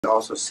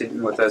Also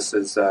sitting with us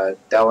is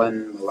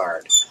Dellen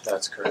Millard.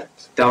 That's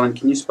correct. Dellen,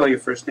 can you spell your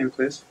first name,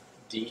 please?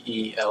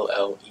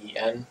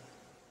 D-E-L-L-E-N.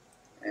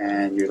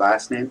 And your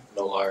last name?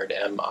 Millard,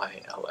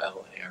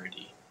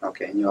 M-I-L-L-A-R-D.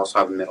 Okay, and you also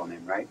have a middle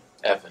name, right?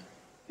 Evan.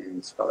 Can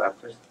you spell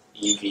that, please?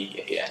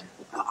 E-V-A-N.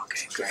 Oh,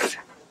 okay, great.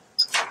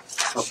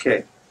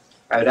 Okay,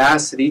 I would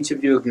ask that each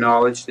of you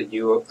acknowledge that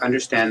you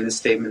understand this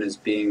statement as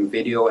being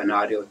video and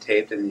audio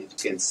taped and you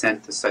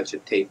consent to such a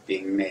tape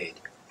being made.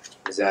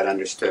 Is that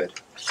understood?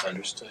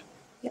 Understood.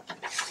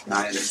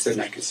 I understood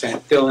and I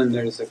consent. Dylan,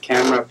 there's a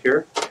camera up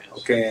here. Yes.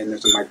 Okay, and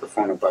there's a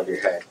microphone above your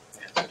head.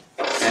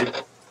 Okay.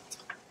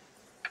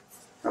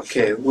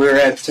 Okay, we're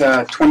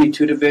at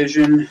 22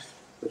 Division,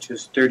 which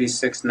is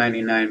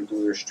 3699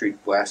 Bloor Street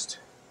West,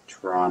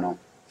 Toronto.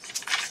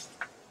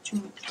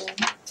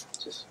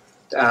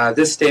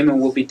 This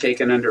statement will be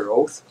taken under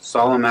oath,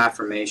 solemn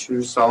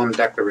affirmation, solemn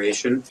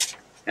declaration,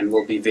 and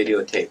will be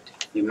videotaped.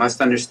 You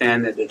must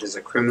understand that it is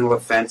a criminal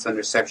offense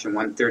under Section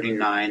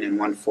 139 and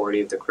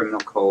 140 of the Criminal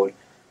Code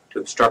to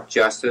obstruct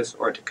justice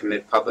or to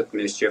commit public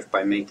mischief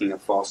by making a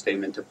false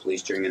statement to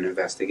police during an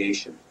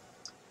investigation.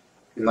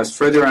 You must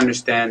further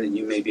understand that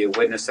you may be a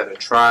witness at a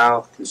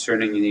trial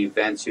concerning the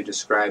events you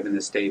describe in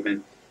the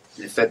statement,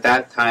 and if at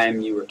that time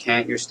you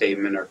recant your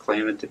statement or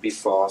claim it to be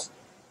false,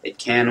 it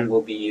can and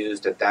will be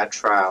used at that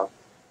trial,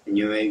 and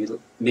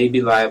you may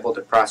be liable to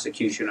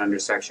prosecution under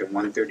Section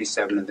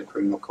 137 of the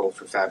Criminal Code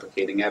for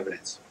fabricating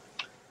evidence.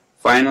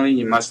 Finally,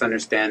 you must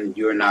understand that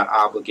you are not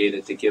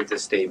obligated to give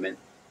this statement,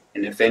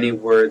 and if any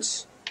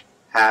person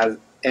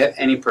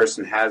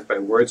has by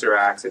words or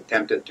acts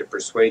attempted to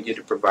persuade you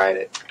to provide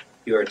it,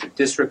 you are to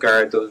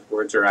disregard those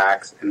words or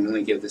acts and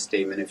only give the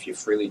statement if you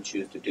freely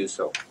choose to do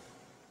so.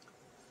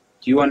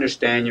 Do you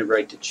understand your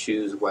right to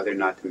choose whether or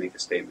not to make a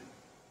statement?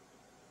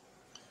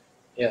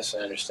 Yes,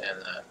 I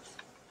understand that.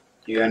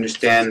 Do you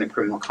understand the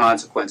criminal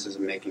consequences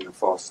of making a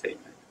false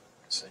statement?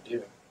 Yes, I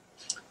do.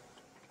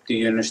 Do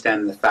you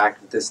understand the fact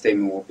that this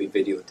statement will be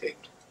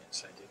videotaped?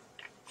 Yes, I do.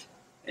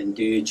 And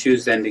do you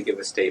choose then to give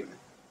a statement?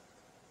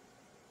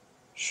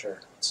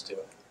 Sure, let's do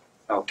it.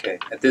 Okay.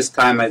 At this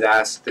time, I'd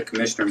ask the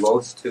Commissioner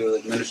both to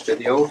administer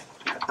the oath.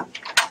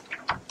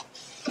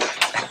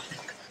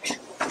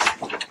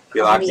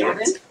 You'll have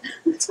to.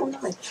 What's going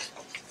on?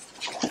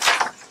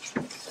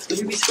 Will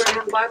you be swearing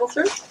on the Bible,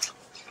 sir?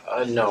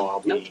 No,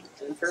 I'll No. be...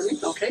 Affirming?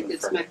 Okay,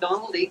 it's Affirming.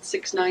 MacDonald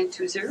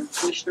 86920,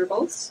 Commissioner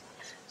Boths.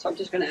 So I'm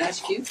just going to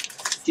ask you,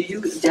 do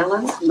you,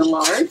 Dellen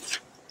Millard,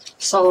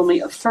 solemnly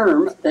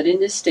affirm that in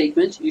this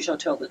statement you shall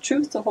tell the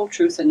truth, the whole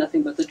truth, and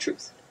nothing but the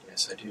truth?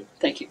 Yes, I do.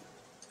 Thank you.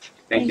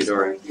 Thank you,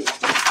 Dory.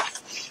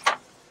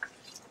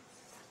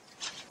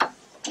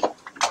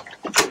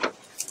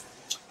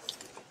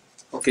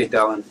 Okay,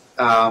 Dellen.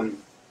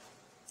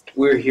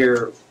 We're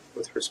here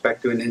with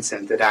respect to an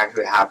incident that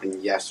actually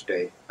happened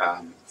yesterday,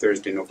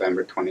 Thursday,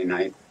 November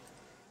 29th,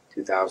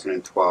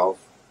 2012,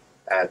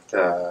 at,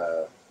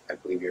 I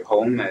believe, your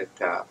home at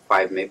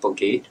 5 Maple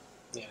Gate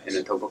Yes.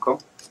 in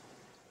Etobicoke.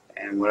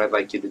 And what I'd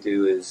like you to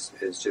do is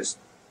just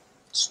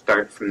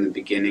start from the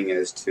beginning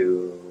as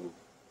to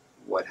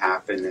what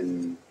happened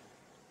and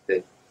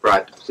that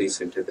brought the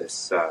police into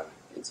this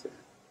incident.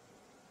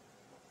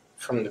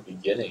 From the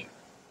beginning.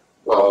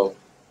 Well,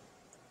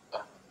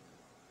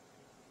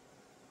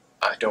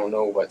 I don't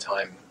know what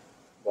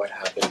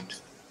happened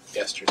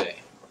yesterday,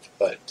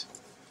 but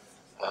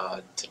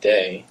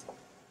today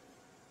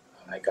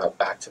I got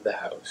back to the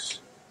house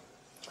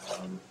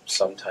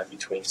sometime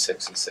between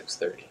 6 and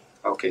 6:30.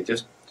 Okay,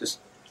 just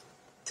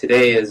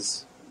today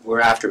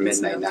we're after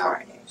midnight It's now,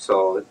 Friday.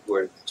 so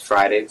it's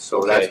Friday, so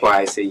Okay. that's why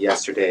I say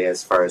yesterday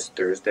as far as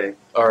Thursday.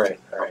 All right,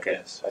 Okay.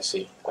 yes, I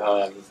see.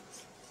 And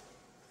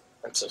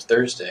so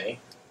Thursday,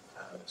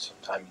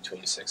 sometime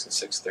between 6 and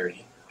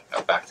 6:30, I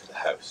got back to the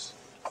house.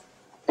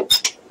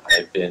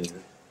 I'd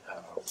been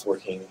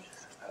working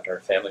at our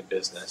family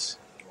business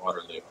in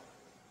Waterloo.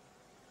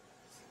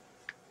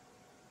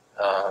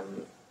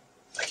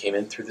 I came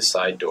in through the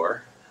side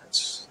door.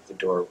 That's the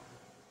door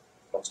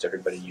most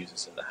everybody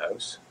uses in the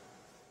house.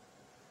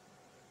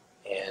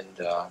 And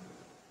I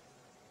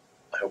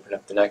opened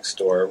up the next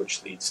door,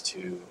 which leads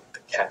to the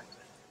cat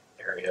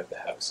area of the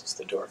house. It's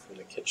the door from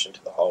the kitchen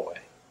to the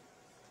hallway.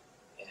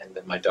 And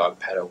then my dog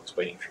Pedo was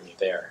waiting for me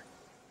there.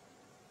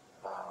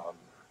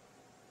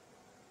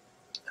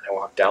 And I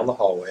walked down the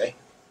hallway,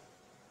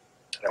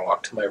 and I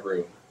walked to my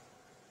room,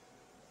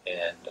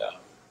 and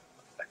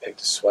I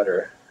picked a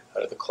sweater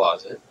out of the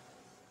closet.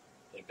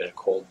 It had been a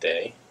cold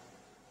day.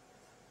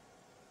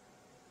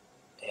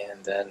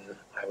 And then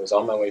I was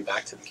on my way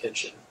back to the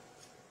kitchen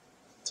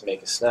to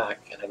make a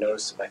snack, and I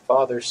noticed that my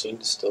father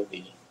seemed to still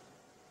be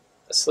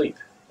asleep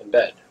in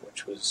bed,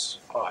 which was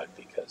odd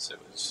because it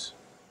was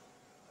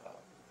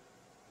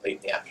late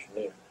in the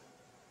afternoon.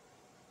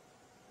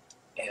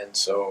 And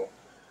so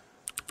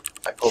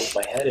I poked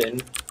my head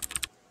in,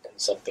 and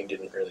something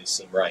didn't really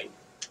seem right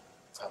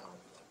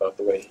about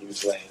the way he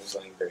was laying. He was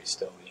laying very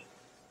stilly.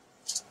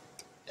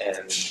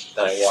 And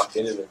then I walked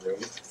into the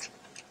room,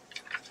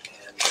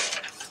 and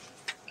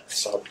I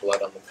saw the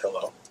blood on the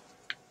pillow.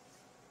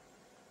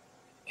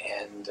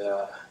 And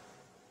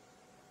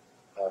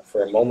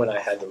for a moment I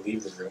had to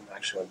leave the room. I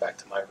actually went back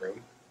to my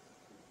room.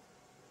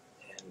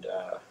 And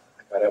I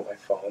got out my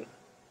phone.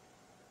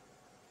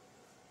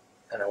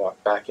 And I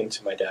walked back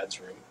into my dad's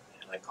room.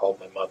 And I called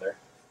my mother.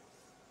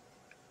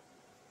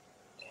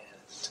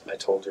 And I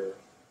told her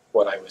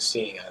what I was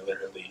seeing. I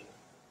literally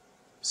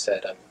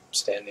said, I'm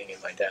standing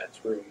in my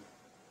dad's room.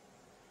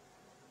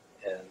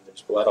 And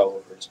there's blood all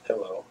over his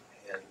pillow.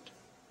 And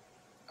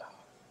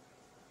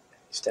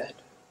he's dead.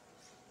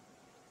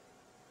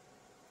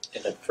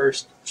 And at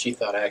first, she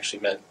thought I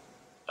actually meant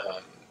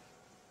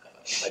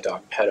my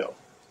dog Pedo,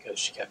 because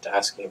she kept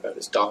asking about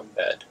his dog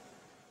bed.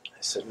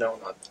 I said, no,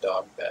 not the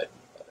dog bed,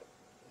 but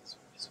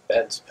his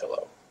bed's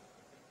pillow.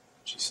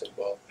 She said,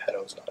 well,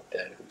 Pedo's not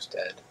dead. Who's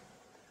dead?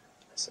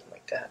 I said, my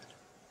dad.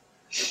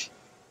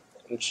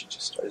 And she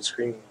just started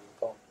screaming on the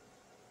phone.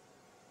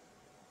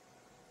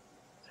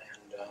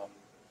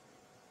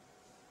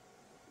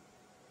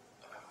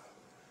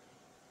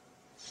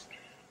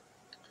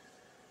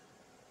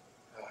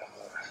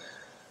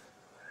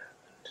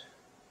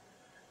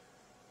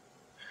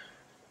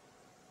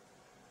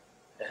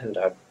 And And,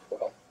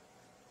 well,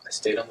 I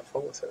stayed on the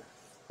phone with her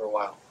for a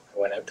while. I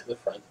went out to the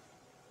front.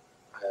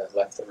 I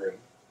left the room.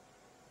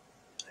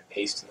 I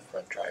paced in the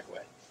front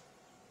driveway.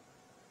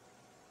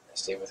 I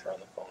stayed with her on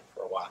the phone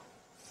for a while.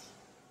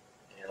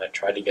 And I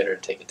tried to get her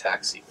to take a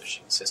taxi, but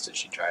she insisted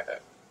she drive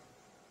out.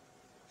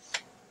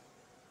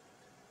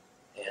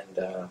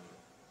 And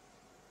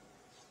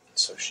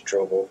so she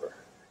drove over.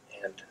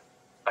 And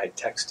I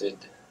texted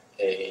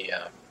a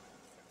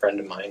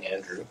friend of mine,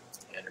 Andrew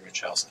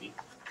Michalski.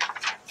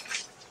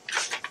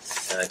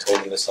 And I told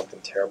him that something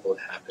terrible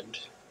had happened,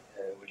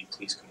 and would he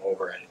please come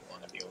over? I didn't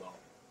want to be alone.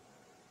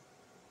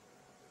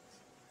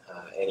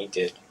 And he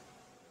did.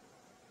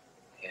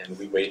 And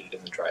we waited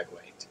in the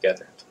driveway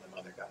together until my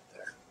mother got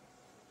there.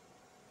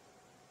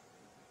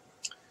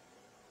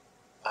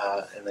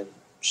 And then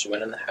she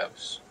went in the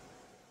house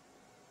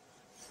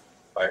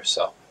by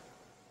herself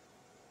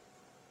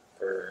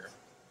for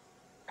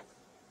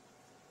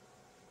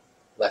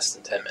less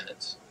than 10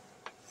 minutes.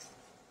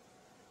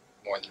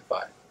 More than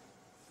 5.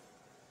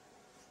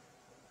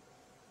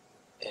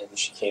 And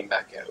she came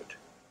back out,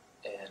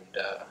 and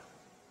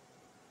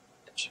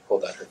she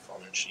pulled out her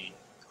phone and she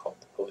called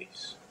the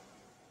police.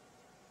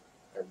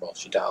 Or, well,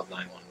 she dialed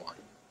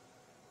 911.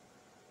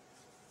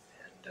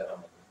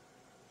 And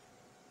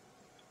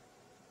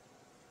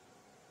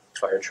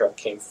fire truck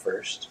came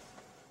first,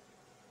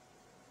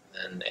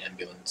 then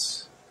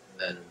ambulance, and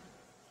then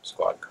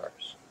squad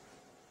cars.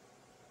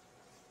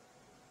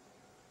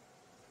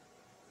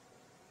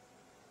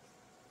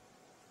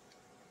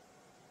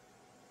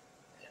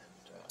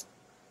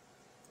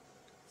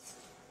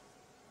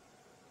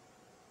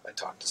 I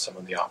talked to some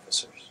of the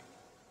officers.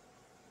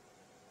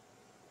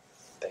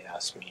 They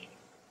asked me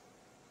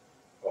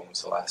when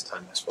was the last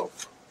time I spoke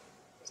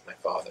with my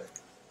father.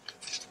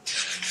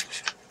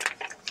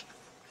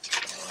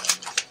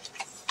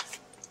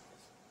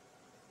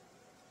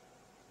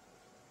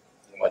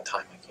 And what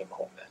time I came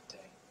home that day.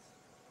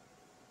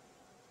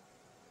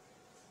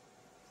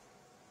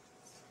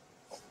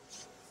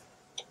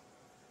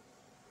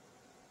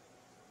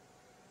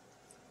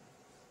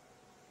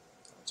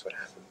 That's what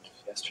happened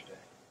yesterday.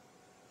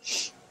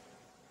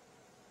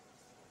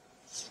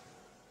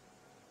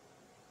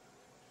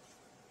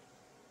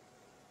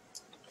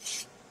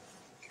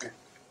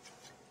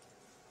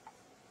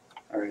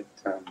 All right.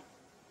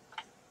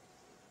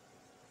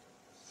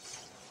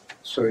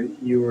 So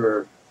you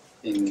were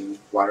in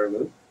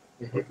Waterloo?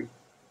 Mm-hmm.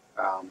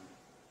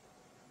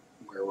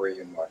 Where were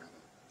you in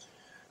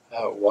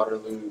Waterloo?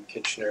 Waterloo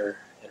Kitchener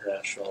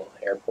International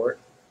Airport.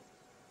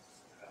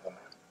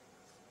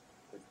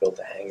 We built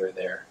a hangar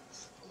there,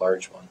 a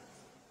large one.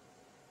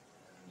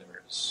 And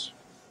there was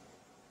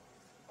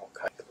all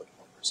kinds of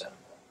more presentable.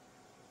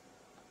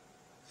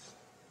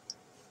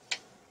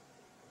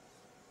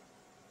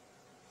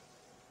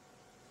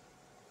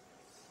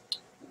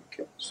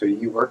 Okay. So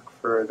you work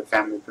for the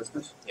family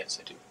business? Yes,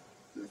 I do.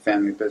 The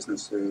family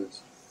business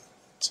is?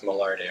 It's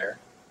Millard Heir,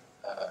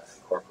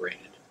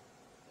 Incorporated,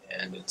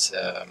 and it's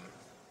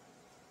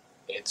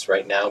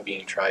right now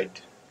being trying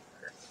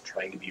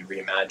to be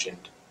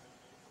reimagined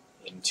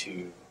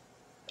into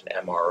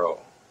an MRO,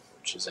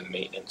 which is a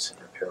maintenance and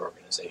repair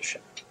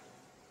organization.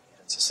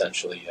 And it's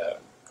essentially a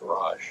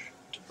garage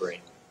to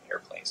bring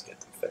airplanes, get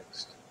them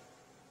fixed.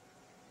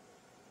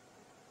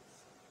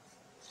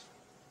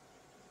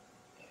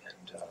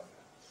 And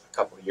a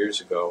couple of years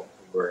ago,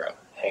 we were a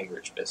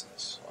hangarage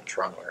business on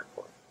Toronto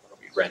Airport.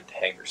 We rent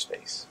hangar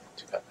space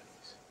to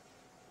companies.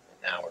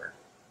 And now we're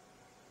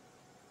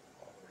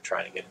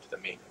trying to get into the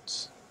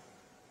maintenance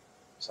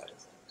side of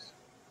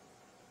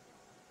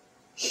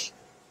things.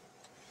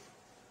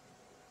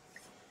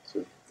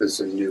 So this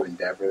is a new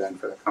endeavor then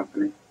for the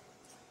company?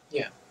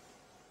 Yeah.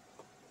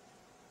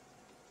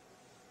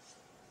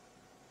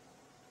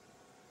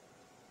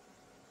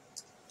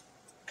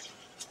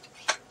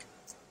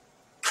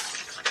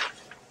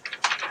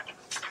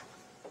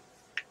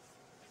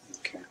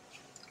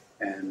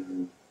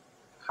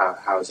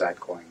 how's that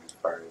going as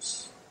far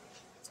as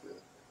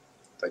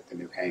like the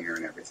new hangar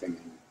and everything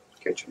in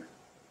Kitchener?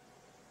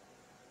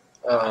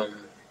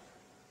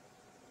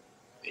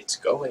 It's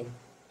going.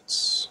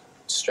 It's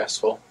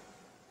stressful.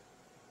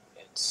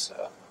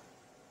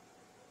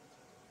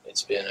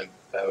 It's been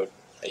about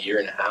a year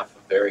and a half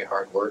of very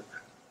hard work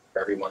for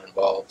everyone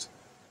involved,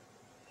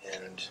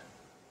 and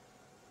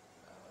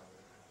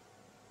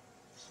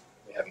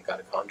we haven't got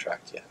a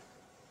contract yet.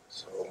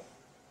 So,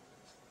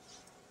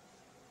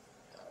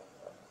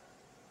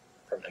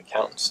 from an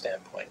accountant's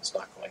standpoint, it's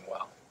not going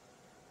well.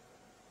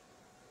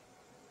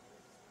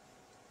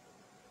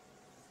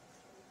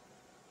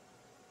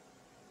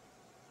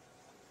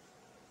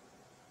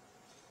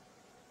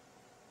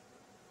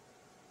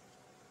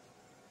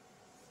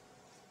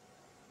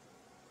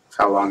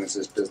 How long has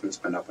this business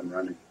been up and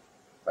running?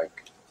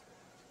 Like,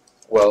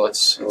 Well,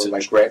 it's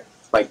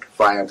like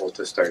viable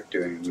to start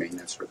doing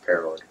maintenance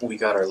repair order? we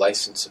got our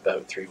license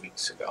about 3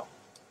 weeks ago.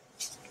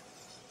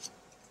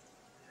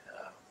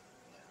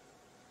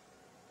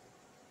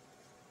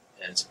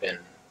 And it's been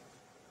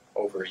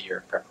over a year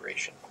of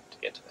preparation to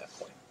get to that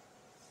point.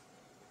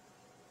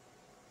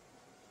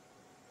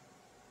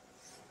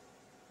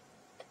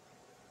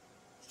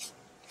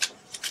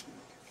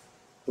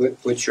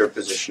 What's your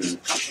position in the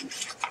company?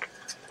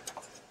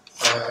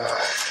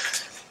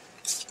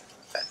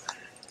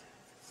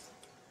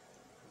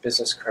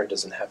 Business card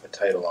doesn't have a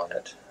title on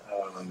it,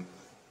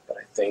 but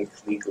I think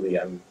legally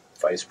I'm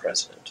vice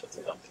president of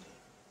the company.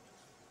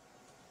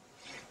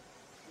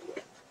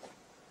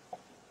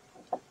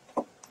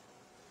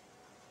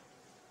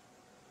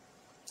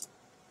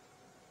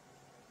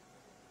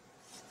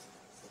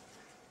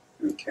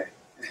 Okay.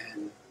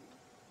 And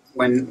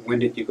when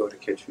did you go to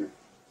Kitchener?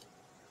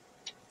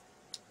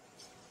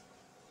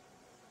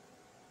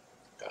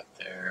 Got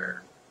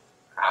there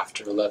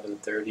after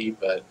 11:30,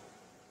 but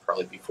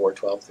probably before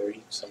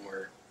 12:30,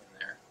 somewhere in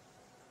there,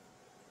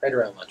 right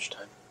around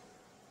lunchtime.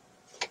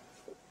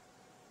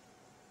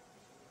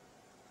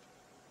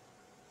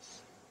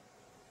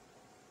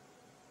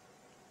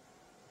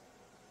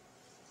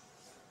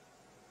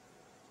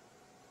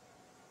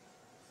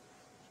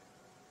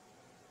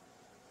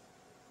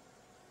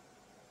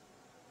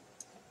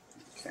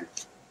 Okay.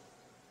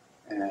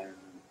 And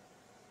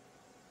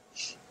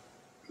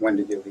when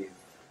did you leave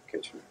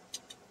Kitchener?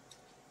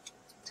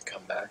 To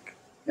come back.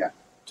 Yeah.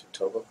 To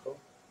Tobacco.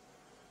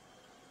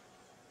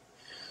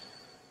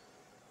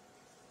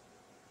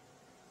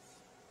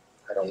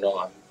 I don't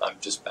know. I'm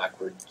just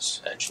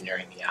backwards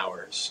engineering the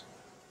hours.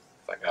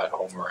 If I got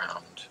home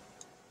around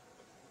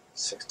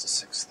 6 to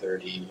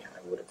 6:30,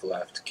 I would have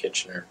left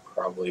Kitchener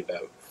probably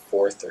about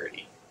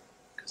 4:30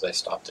 because I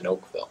stopped in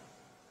Oakville.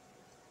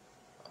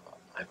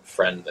 I have a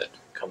friend that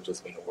comes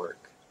with me to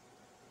work,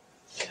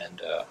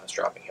 and I was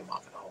dropping him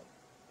off at home.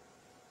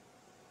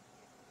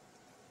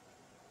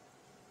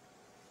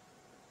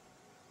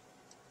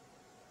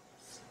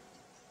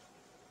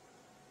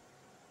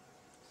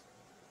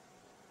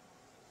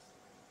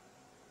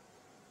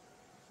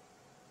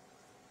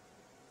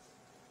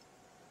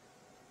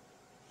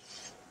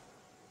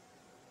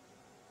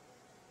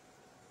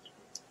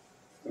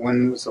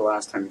 When was the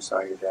last time you saw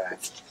your dad?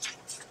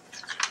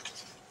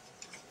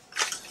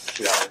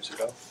 2 hours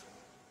ago.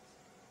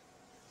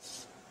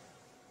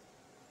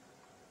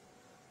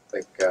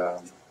 Like,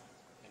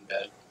 In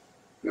bed.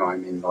 no, I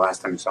mean the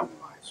last time you saw him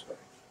alive. Sorry.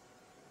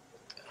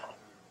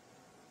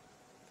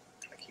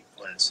 I keep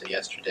wanting to say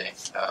yesterday.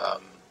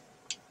 It'd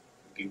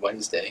be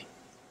Wednesday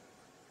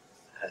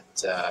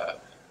at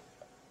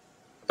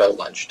about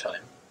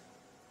lunchtime.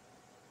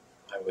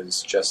 I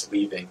was just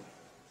leaving,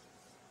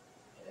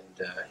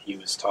 and he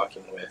was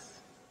talking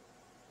with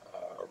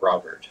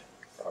Robert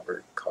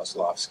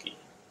Kozlowski,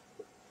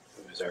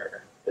 who is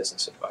our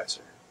business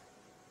advisor.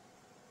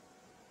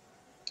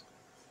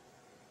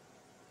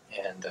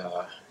 And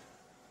I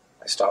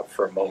stopped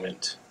for a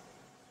moment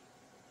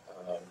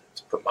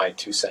to put my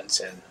 2 cents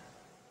in.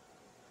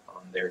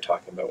 They were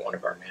talking about one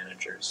of our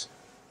managers,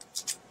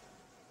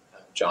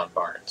 John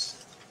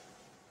Barnes,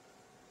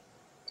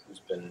 who's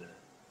been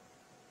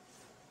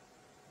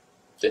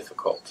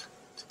difficult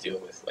to deal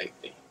with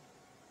lately.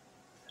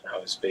 And I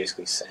was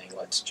basically saying,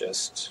 let's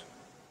just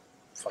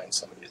find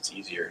somebody that's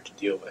easier to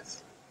deal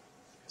with,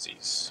 because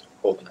he's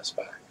holding us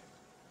back.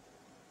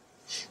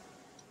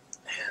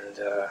 And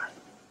my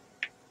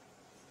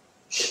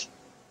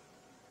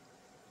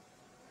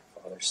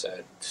father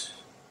said,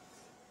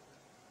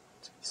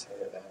 what did he say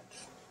to that?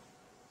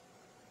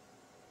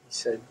 He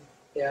said,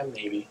 yeah,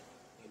 maybe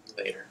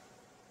later.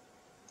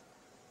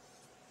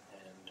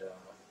 And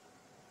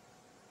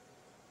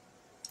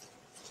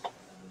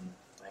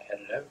I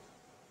headed out.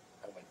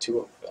 I went to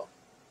Oakville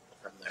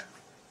from there.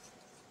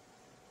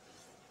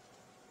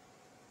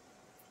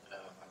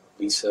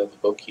 Lisa, the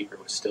bookkeeper,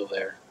 was still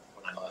there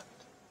when I left.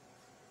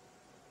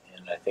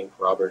 And I think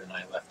Robert and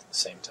I left at the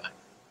same time.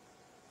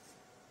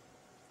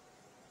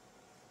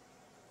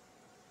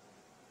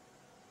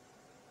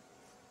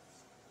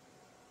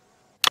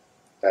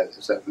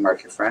 Is that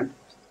Mark, your friend?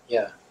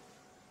 Yeah,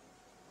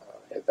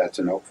 That's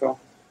in Oakville?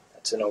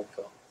 that's in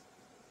Oakville.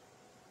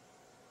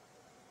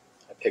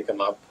 pick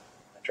him up,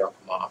 I drop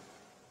him off.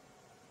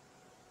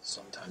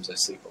 Sometimes I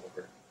sleep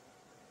over.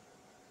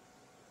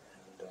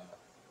 And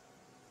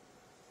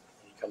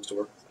he comes to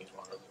work with me in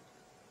Waterloo.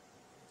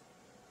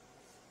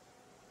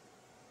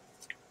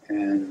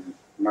 And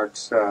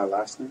Mark's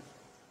last name?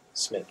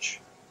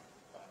 Smitch.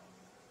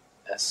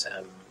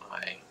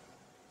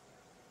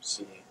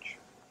 Smich.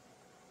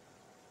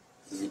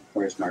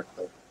 Where's Mark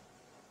live?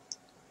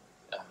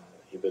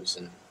 He lives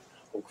in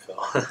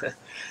Oakville.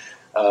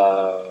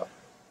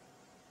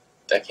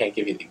 I can't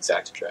give you the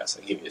exact address.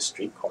 I'll give you a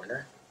street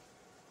corner.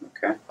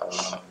 Okay.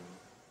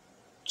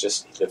 He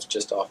lives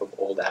just off of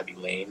Old Abbey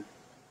Lane,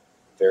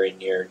 very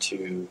near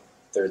to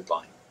 3rd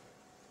Line.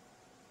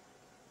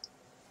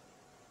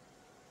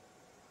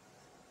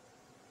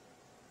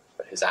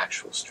 But his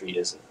actual street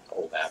isn't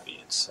Old Abbey.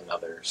 It's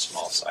another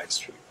small side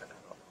street, but I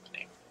don't know the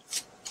name of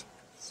it.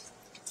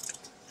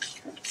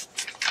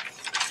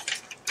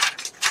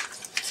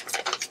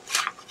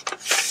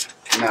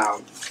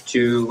 Now,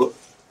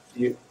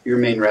 your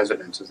main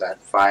residence is at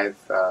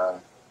 5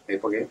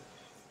 Maplegate?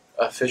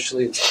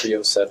 Officially, it's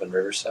 307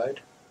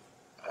 Riverside.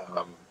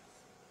 I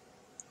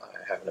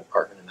have an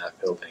apartment in that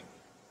building,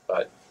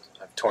 but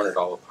I've torn it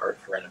all apart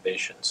for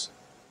renovations.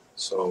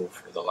 So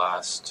for the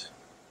last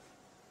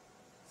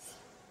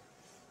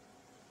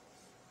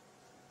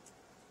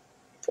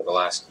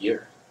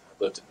year,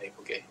 I've lived at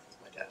Maplegate with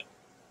my dad.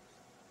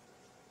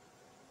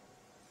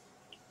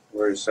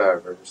 Where's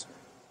Riverside?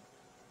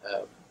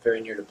 Very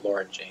near to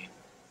Blore and Jane.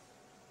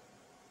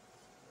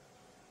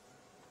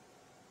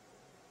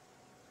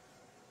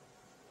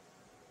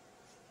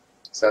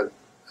 So,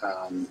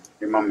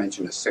 your mom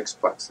mentioned a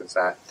sixplex. Is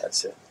that?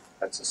 That's it.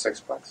 That's a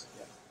sixplex.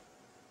 Yeah.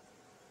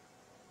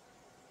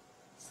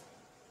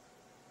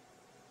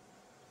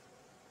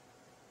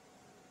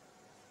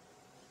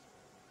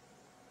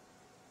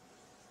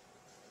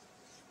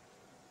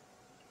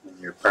 And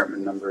your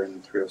apartment number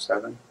in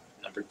 307?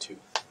 Number 2.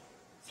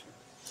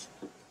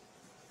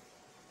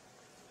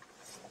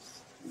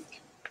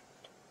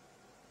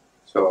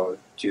 So,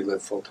 do you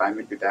live full time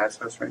at your dad's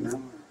house right now?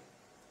 Or?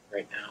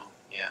 Right now,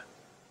 yeah.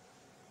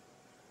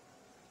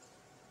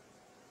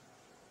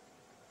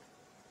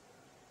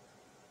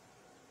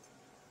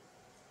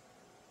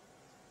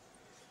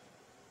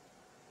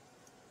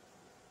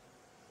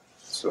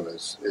 So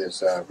is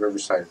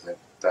Riverside, is it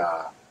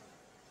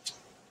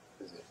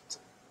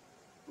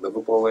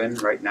livable in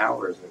right now,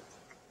 or is it?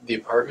 The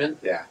apartment?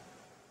 Yeah.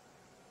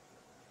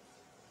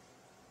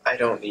 I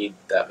don't need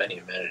that many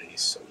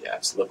amenities, so yeah,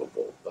 it's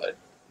livable, but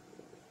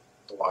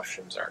the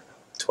washrooms aren't.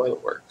 The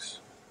toilet works.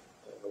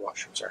 The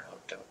washrooms aren't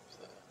hooked up.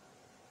 The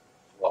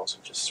walls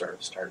are just sort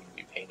of starting to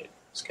be painted.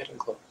 It's getting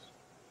close.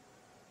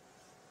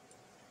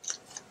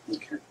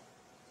 Okay.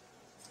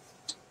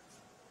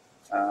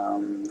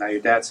 Now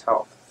your dad's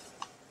health.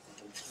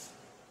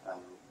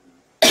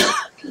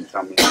 Can you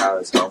tell me how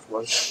his health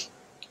was?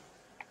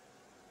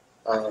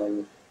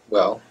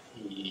 Well,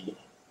 he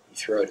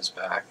threw out his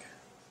back.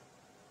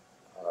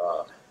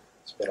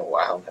 It's been a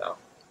while now.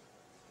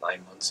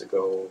 9 months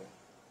ago,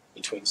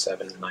 between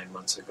 7 and 9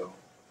 months ago.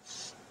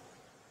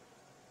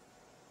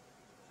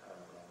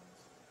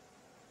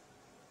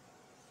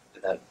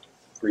 And that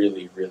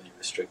really, really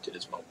restricted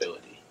his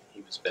mobility.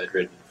 He was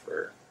bedridden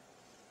for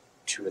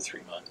 2 or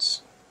 3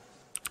 months.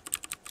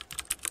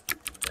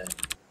 And then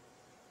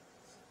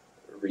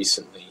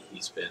recently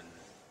he's been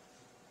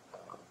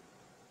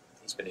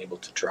able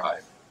to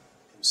drive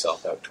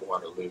himself out to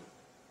Waterloo,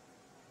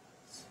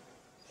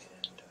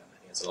 and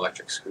he has an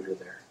electric scooter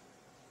there.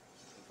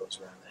 He goes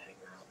around the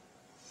hangaround.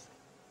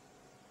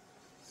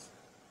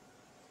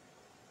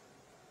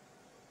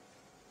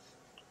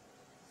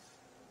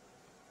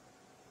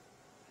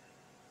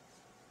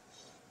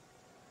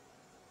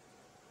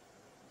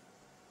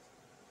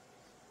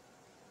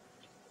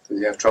 Does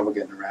he have trouble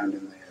getting around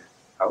in the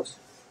house?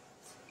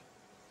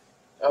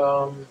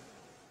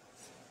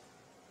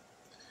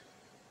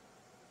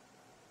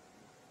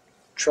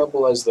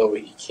 Trouble as though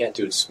he can't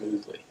do it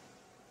smoothly,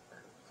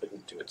 or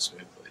couldn't do it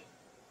smoothly.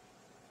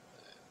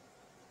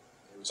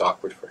 It was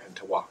awkward for him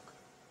to walk,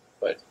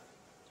 but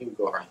he would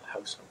go around the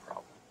house no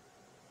problem.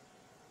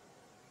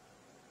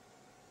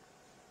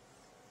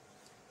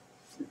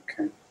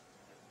 Okay.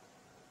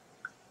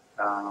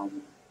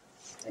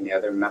 Any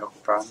other medical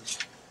problems?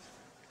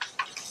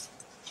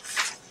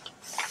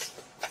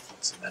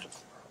 It's a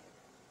medical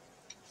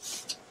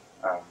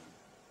problem.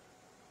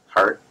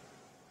 Heart,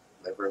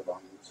 liver,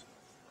 lungs.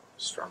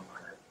 Strong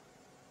heart,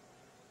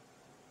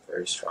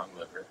 very strong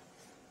liver.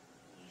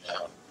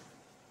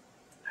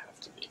 Have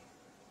to be.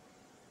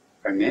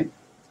 Pardon me?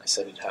 I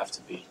said it'd have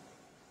to be.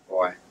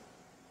 Why?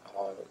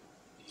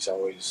 He's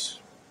always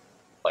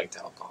liked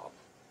alcohol.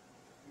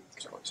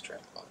 He's always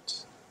drank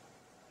lots.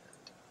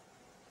 And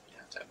you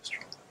have to have a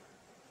strong liver.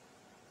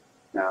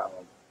 Now,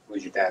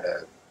 was your dad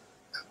a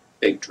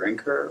big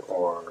drinker,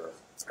 or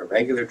a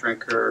regular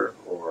drinker,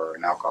 or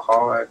an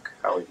alcoholic?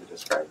 How would you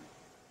describe him?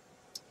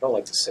 I don't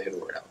like to say the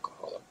word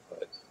alcoholic,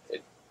 but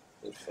it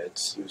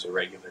fits. He was a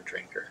regular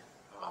drinker,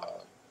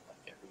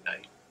 like every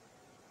night.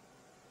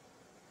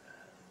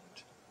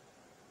 And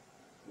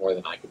more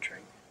than I could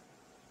drink.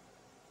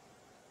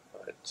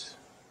 But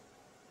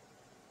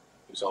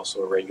he was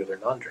also a regular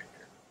non-drinker.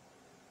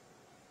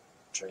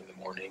 During the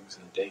mornings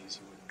and the days,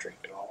 he wouldn't drink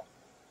at all.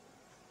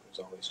 It was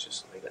always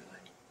just late at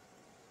night.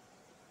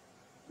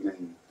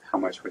 And how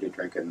much would he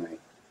drink at night?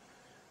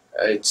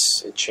 It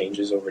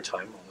changes over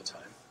time, all the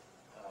time.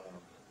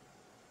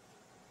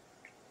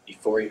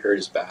 Before he hurt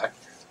his back,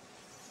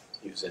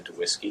 he was into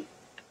whiskey.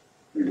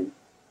 Mm-hmm. And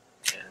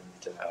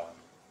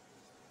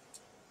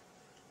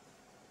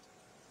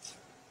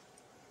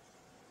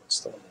what's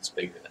the one that's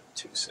bigger than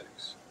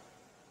 2.6?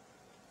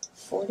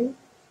 40?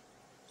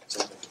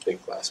 Something like a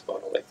big glass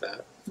bottle like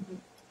that. Mm-hmm.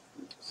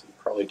 So you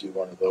probably do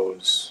one of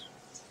those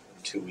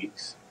in 2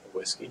 weeks of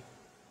whiskey.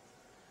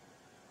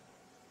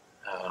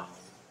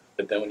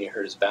 But then when he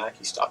hurt his back,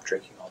 he stopped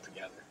drinking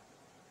altogether.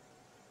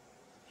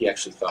 He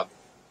actually thought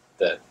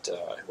that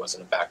it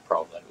wasn't a back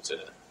problem, that it was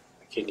a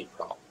kidney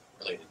problem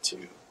related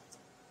to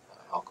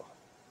alcohol.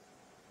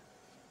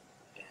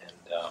 And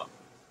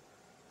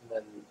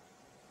then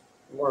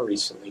more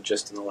recently,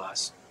 just in the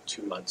last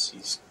 2 months,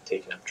 he's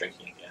taken up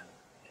drinking again,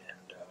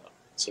 and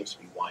it seems to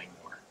be wine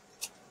more, or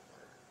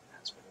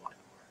has been wine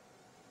more.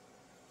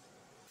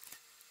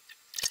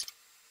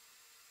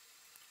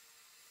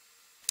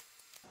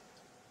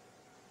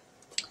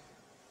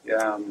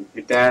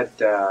 Your dad,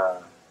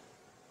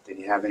 did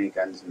he have any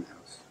guns in the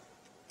house?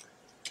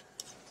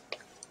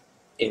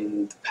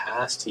 In the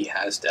past, he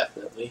has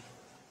definitely.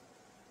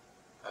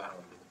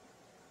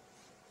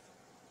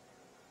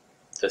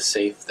 The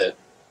safe that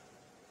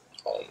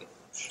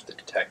the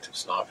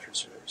detectives and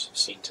officers have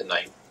seen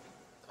tonight,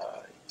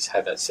 he's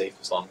had that safe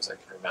as long as I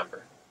can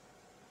remember.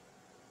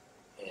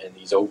 And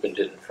he's opened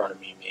it in front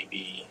of me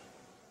maybe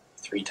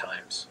 3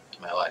 times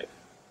in my life.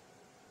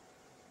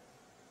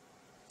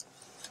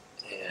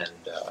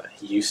 And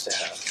he used to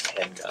have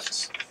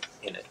handguns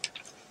in it.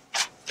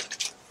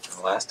 And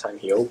the last time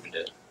he opened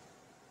it,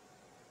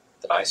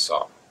 that I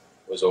saw,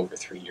 was over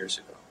 3 years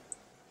ago.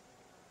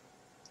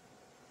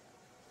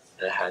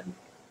 And it had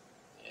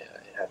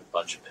a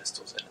bunch of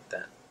pistols in it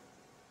then.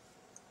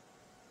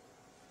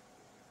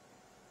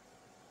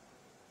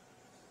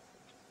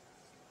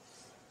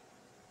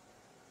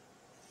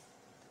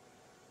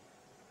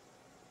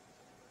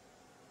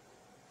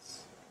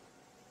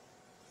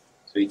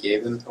 So he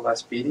gave them to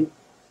Les Beatty?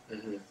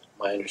 Mm-hmm.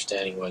 My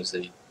understanding was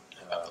that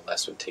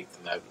Les would take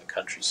them out in the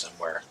country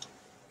somewhere, a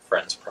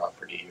friend's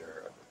property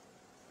or a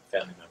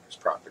family member's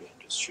property, and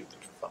just shoot them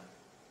for fun.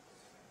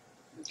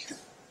 Okay.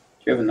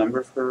 Do you have a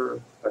number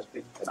for Les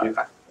Beatty?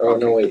 Oh,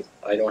 no, wait.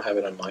 I don't have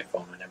it on my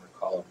phone. I never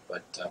call him.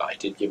 But I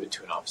did give it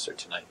to an officer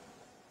tonight.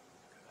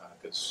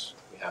 Because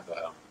we have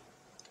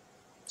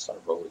it's not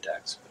a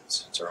Rolodex, but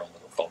it's our own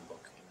little phone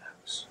book in the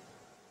house.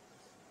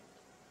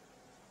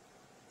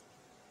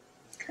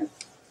 Okay.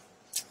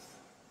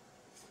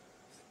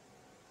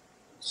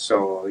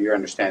 So your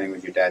understanding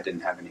was your dad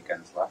didn't have any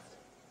guns left?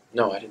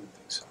 No, I didn't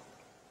think so.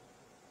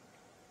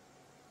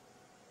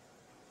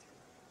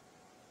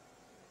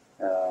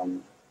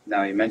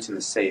 Now you mentioned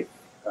the safe.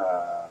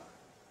 Do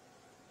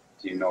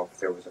you know if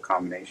there was a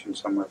combination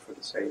somewhere for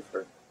the safe,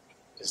 or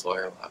His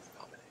lawyer will have the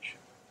combination.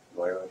 the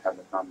lawyer would have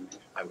the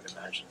combination? I would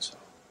imagine so.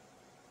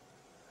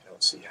 I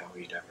don't see how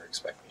he'd ever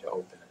expect me to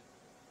open it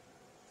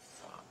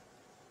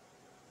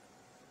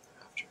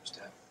after his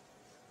death.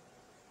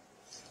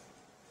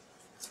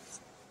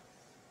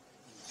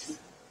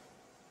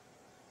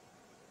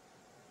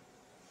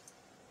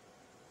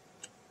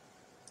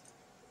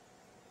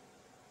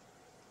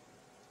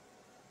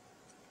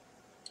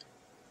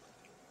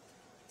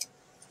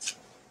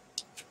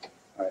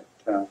 All right,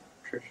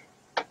 Trish,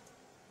 do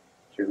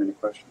you have any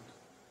questions?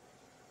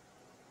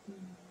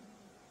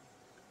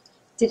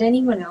 Did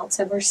anyone else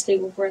ever stay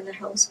over in the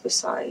house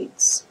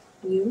besides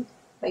you?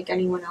 Like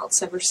anyone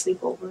else ever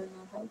sleep over in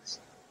the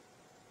house?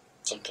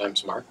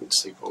 Sometimes Mark would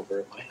sleep over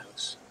at my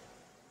house,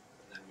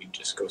 and then we'd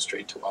just go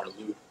straight to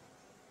Waterloo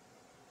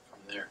from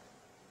there.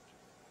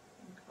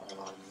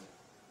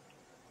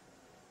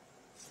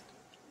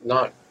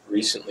 Not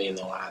recently in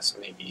the last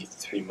maybe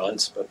 3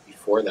 months, but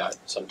before that,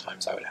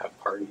 sometimes I would have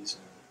parties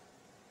and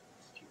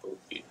people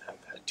would have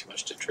had too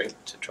much to drink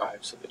to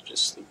drive, so they'd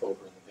just sleep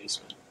over in the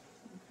basement.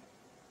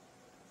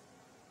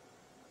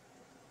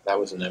 That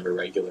was never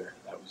regular.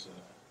 That was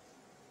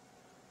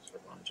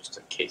sort of on just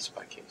a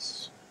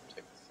case-by-case type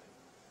of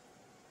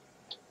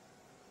thing.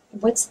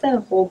 What's the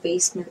whole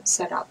basement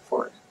set up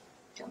for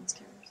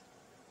downstairs?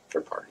 For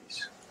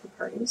parties. For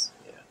parties?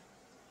 Yeah.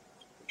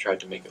 We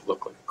tried to make it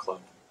look like a club.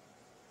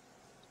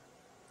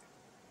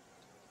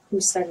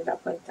 Who set it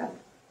up like that?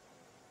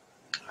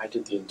 I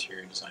did the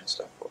interior design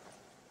stuff for it.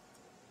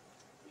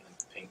 Like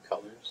the paint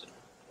colors and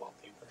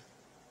wallpaper.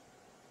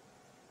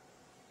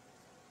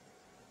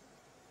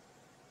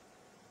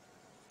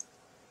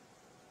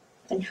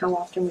 And how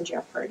often would you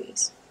have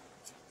parties?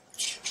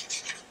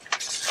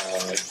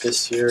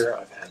 This year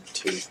I've had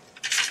 2.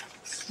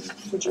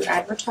 Would you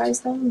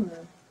advertise them,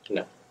 or?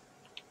 No.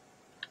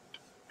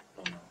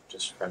 No,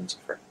 just friends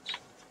of friends.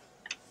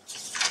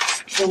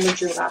 When would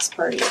your last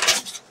party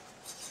have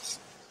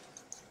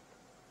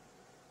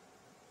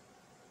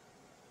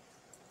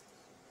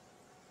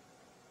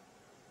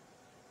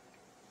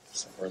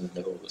somewhere in the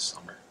middle of the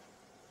summer.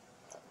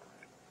 I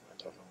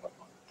don't know what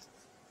month.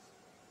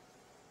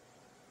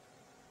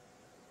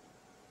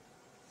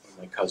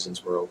 When my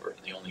cousins were over, and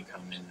they only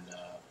come in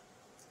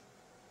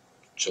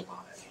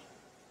July. It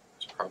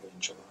was probably in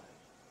July.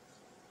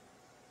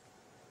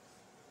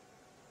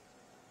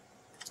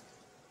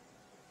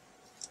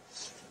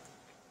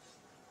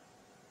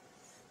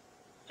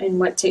 And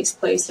what takes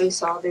place, I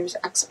saw there's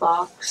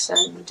Xbox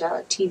and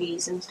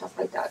TVs and stuff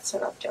like that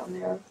set up down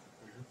there.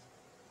 Mm-hmm.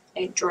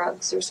 And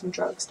drugs, there's some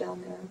drugs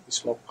down there. We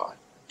smoke pot.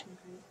 Okay.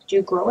 Do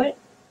you grow it?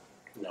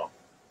 No,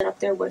 Up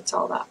there, what's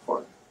all that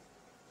for?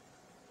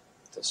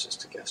 that's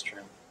just a guest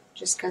room.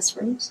 Just guest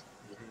rooms?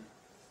 Mm-hmm.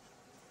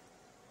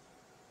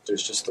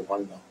 There's just the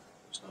one though.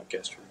 There's not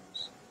guest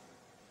rooms.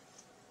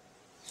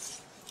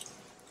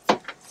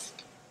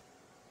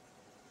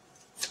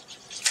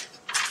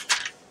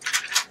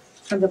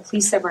 Have the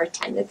police ever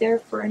attended there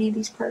for any of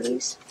these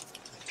parties?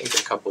 I think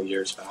a couple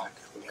years back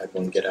we had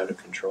one get out of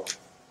control,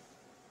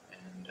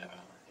 and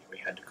we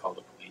had to call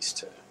the police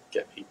to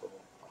get people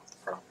off the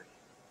property.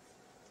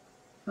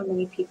 How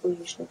many people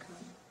usually come?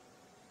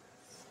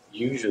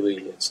 Usually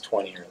it's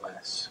 20 or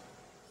less.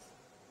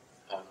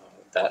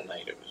 That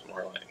night it was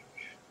more like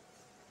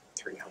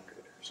 300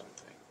 or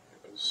something.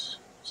 It was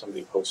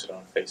somebody posted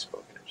on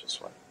Facebook and it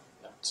just went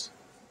nuts.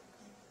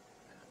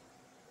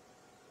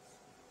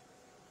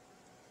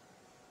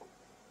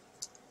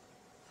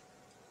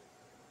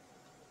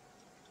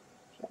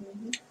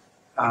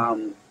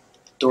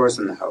 Doors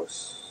in the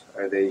house,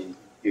 are they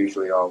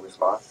usually always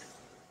locked?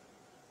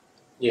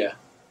 Yeah.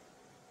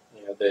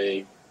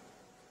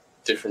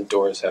 Different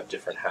doors have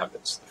different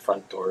habits. The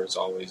front door is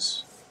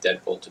always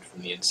deadbolted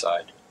from the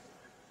inside.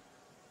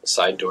 The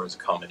side door is a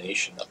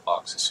combination that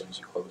locks as soon as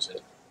you close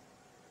it.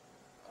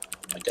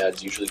 My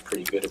dad's usually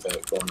pretty good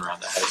about going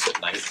around the house at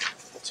night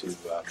to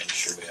make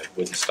sure we have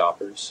wooden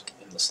stoppers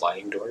in the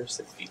sliding doors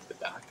that feed the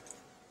back.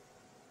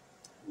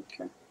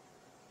 Okay.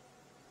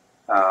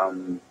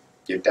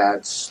 Your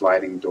dad's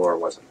sliding door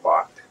wasn't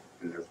locked,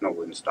 and there was no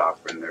wooden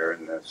stopper in there,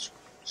 and the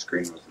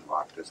screen wasn't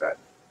locked. Is that?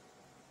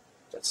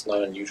 That's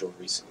not unusual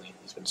recently.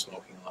 He's been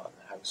smoking a lot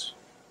in the house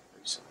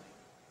recently.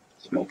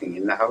 Smoking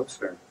in the house,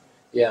 or?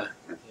 Yeah.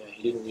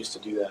 He didn't used to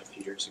do that a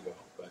few years ago,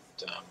 but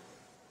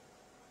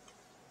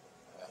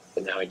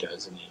now he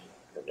does, and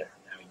now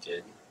he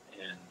did,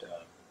 and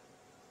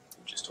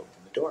he just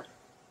opened the door.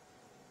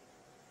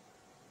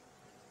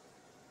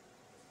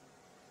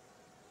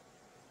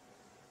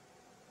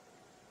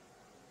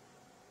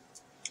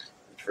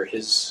 And for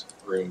his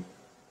room,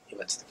 he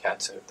lets the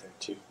cats out there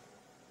too.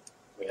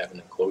 We have an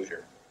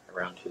enclosure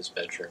around his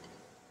bedroom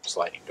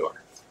sliding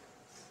door.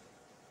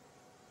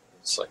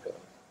 It's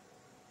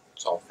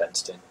all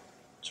fenced in.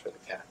 It's for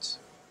the cats,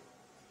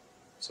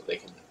 so they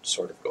can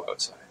sort of go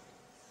outside.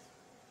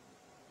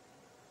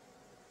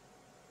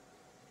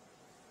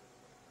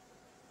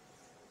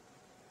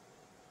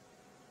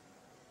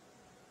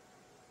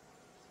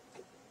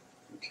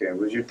 Okay,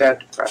 was your dad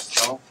depressed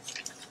at all?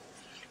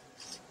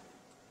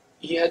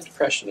 He had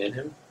depression in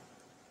him.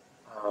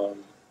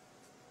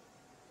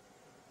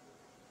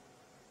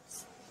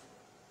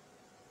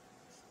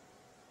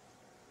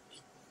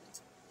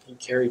 He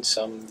carried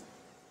some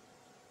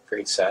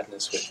great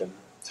sadness with him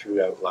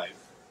throughout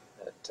life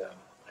that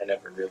I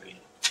never really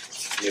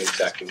knew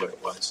exactly what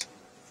it was.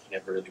 He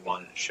never really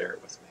wanted to share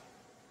it with me.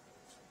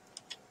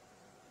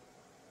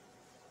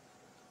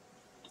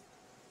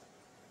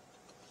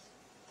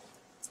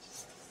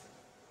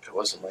 It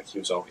wasn't like he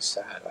was always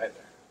sad either.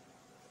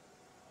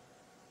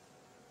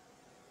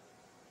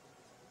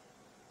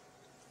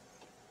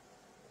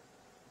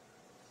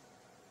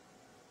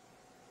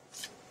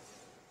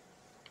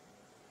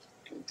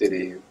 Did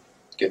he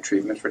get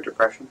treatment for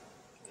depression?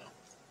 No.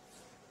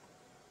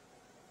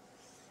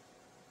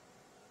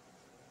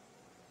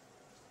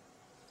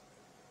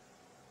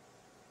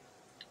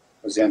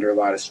 Was he under a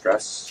lot of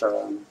stress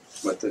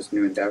with this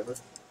new endeavor?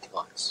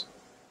 Lots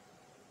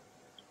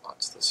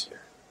this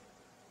year.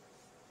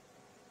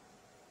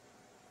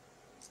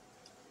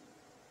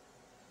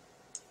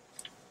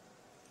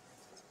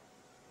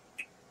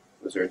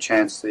 Was there a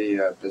chance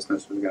the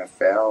business was going to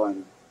fail?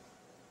 And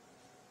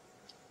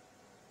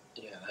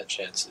Yeah, that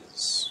chance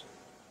is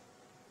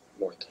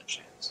more than a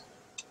chance.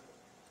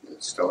 is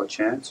it still a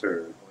chance,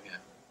 or? Oh yeah.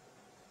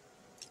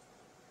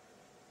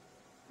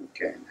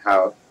 Okay, and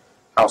how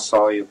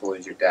soluble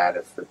is your dad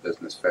if the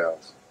business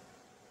fails?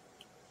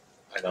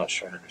 I'm not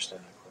sure I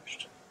understand the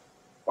question.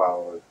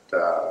 Well,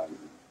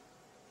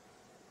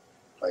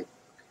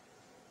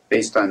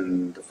 based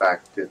on the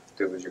fact that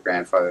it was your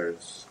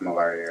grandfather's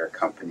Millionaire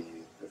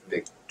company, the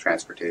big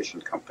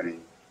transportation company,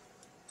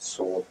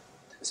 sold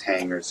his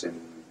hangars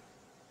in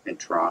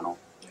Toronto.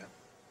 Yeah.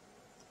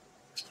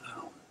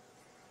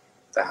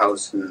 The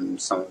house and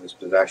some of his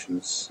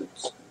possessions,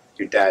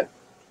 your dad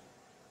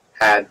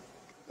had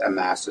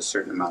amassed a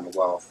certain amount of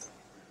wealth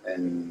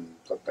and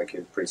looked like he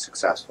was pretty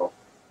successful.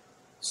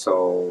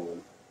 So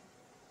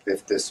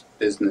if this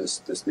business,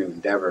 this new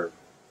endeavor,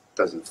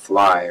 doesn't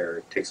fly or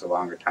it takes a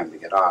longer time to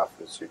get off,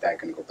 is your dad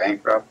going to go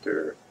bankrupt,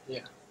 or?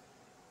 Yeah,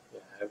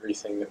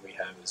 Everything that we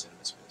have is in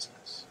this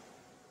business,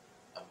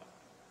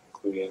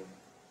 including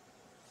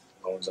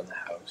loans on the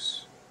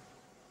house,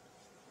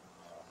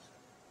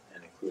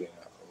 and including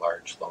a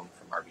large loan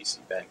from RBC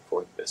Bank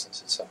for the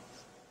business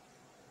itself.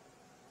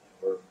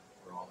 Yeah,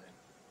 we're all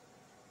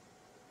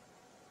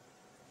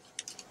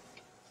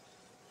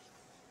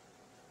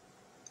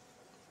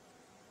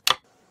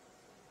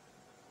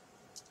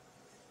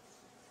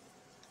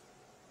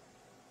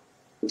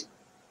in.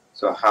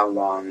 So how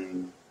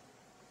long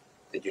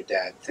did your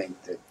dad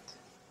think that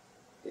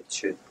it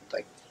should,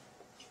 like,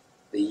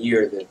 the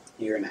year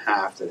and a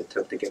half that it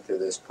took to get to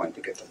this point,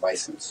 to get the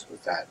license,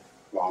 was that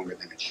longer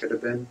than it should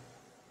have been?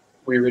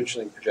 We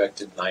originally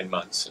projected 9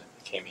 months, and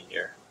it became a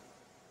year.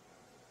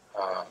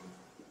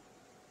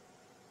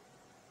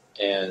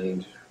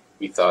 And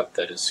we thought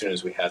that as soon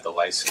as we had the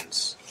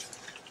license,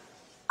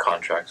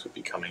 contracts would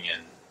be coming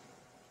in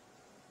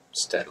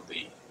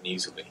steadily and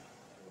easily.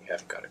 And we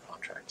haven't got a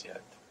contract yet.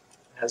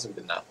 It hasn't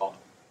been that long.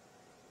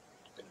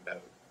 It's been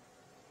about,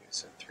 like I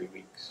said, 3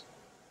 weeks.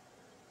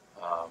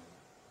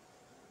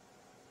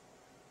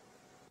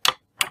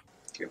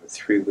 Okay, but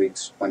 3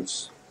 weeks,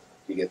 once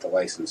you get the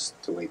license,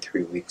 to wait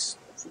 3 weeks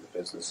for the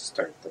business to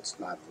start, that's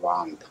not a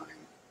long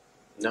time.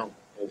 No,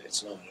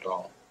 it's not at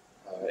all.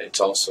 It's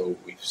also,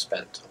 we've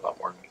spent a lot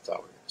more than we thought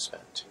we were going to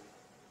spend, too.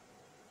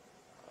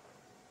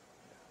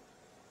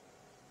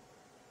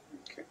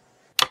 Okay.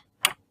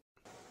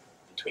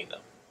 Between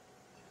them.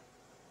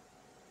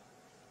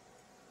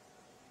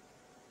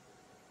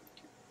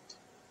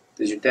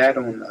 Does your dad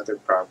own other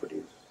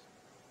properties?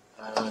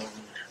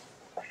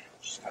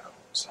 Just got to own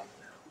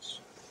something else.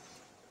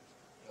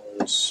 He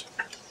owns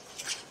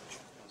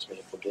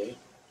Maple Gate.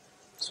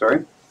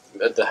 Sorry?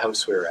 The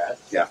house we were at.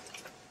 Yeah.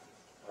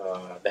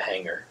 The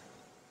hangar.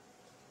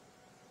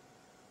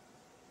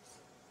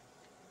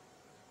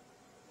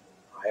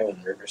 I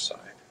own Riverside,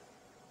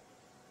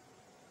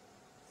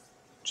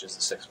 which is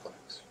the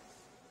Sixplex.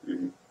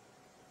 Mm-hmm.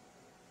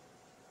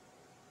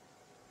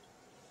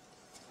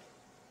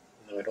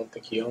 No, I don't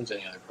think he owns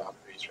any other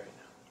properties right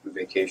now. A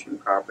vacation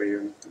property or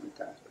anything like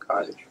that?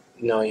 Cottage?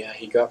 No, yeah,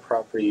 he got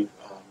property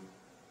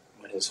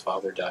when his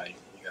father died.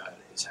 He got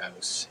his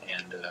house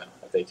and a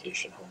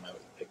vacation home out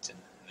in Picton,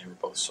 and they were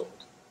both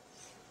sold.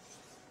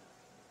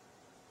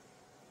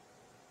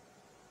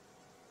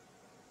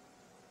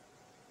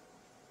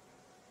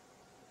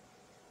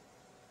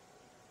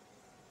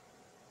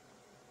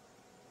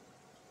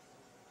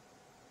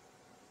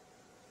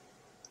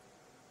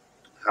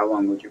 How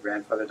long would your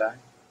grandfather die?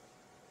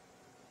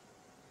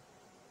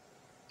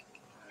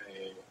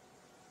 I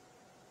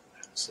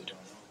honestly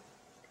don't know.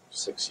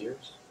 6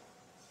 years?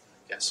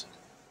 I'm guessing.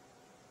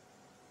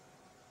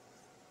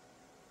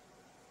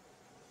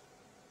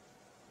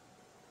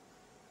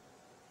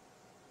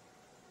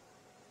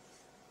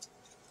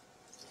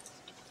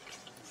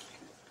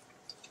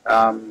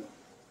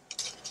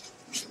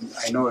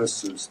 I noticed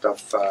some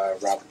stuff,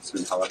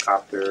 Robinson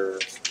helicopter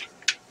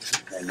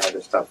and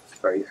other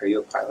stuff. Are you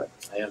a pilot?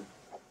 I am.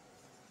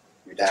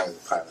 Your dad was a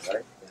pilot,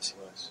 right? Yes, he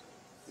was.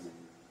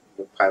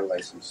 What pilot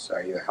license?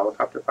 Are you a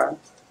helicopter pilot?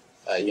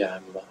 Yeah,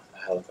 I'm a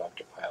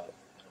helicopter pilot,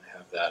 and I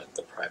have that at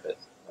the private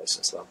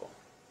license level,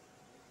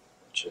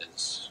 which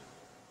is,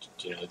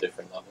 do you know the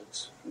different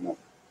levels? No.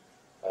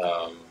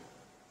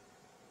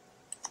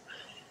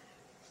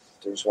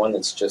 There's one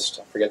that's just,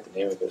 I forget the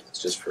name of it,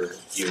 it's just for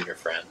you and your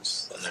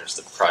friends. Then there's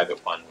the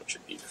private one, which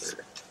would be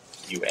for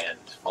you and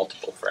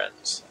multiple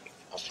friends, like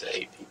up to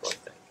 8 people, I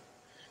think.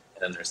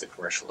 And then there's the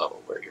commercial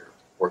level where you're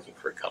working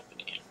for a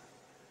company and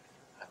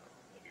I don't know,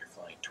 maybe you're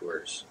flying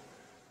tours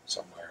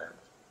somewhere,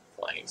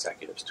 flying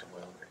executives to an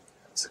oil rig.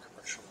 That's the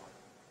commercial one.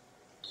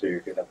 So you're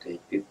good up to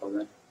 8 people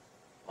then?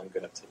 I'm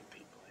good up to 8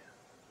 people, yeah.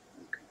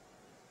 Okay.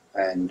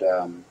 And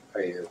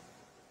are you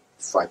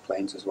fly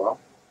planes as well?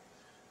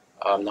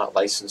 I'm not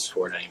licensed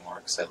for it anymore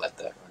because I let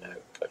that run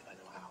out, but I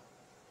know how.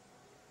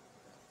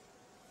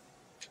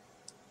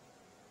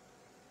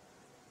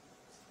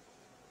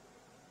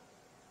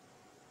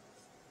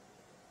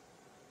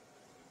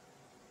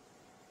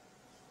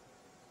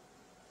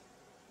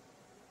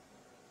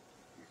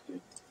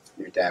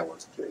 Your dad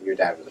was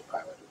a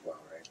pilot as well,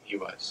 right? He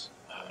was.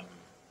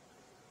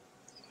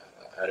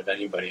 Out of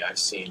anybody I've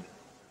seen,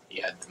 he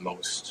had the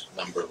most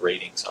number of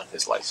ratings on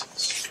his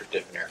license for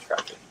different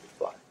aircraft that he could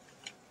fly.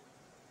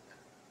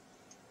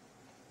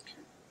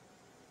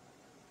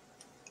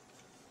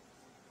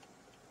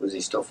 Was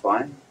he still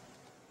flying?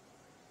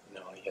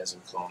 No, he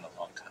hasn't flown in a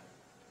long time.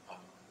 I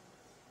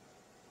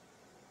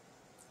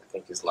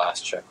think his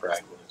last check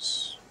ride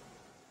was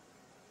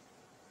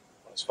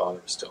when his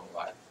father was still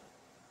alive,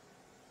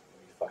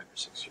 maybe 5 or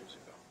 6 years ago.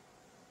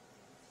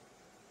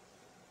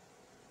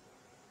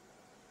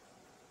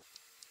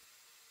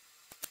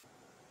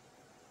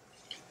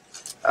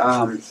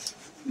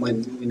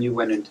 When you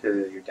went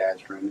into your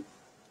dad's room,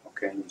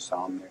 okay, and you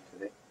saw him there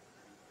today,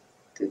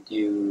 did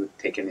you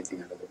take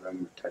anything out of the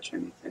room or touch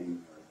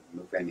anything or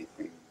move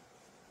anything?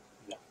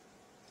 No.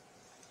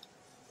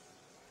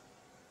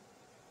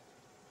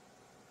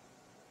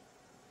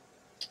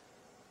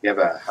 You have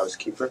a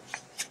housekeeper?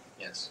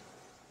 Yes.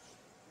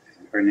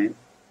 Her name?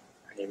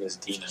 Her name is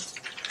Dina.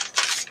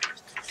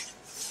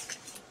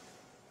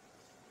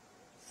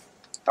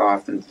 How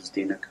often does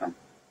Dina come?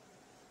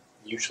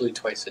 Usually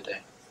twice a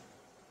day.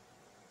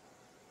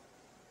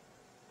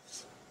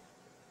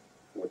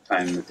 What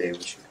time of the day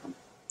would she come?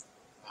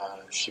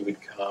 She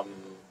would come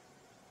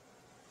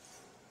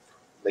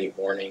late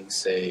morning,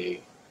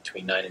 say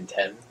between 9 and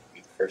 10 would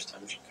be the first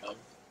time she'd come.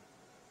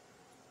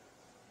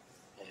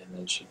 And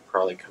then she'd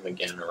probably come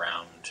again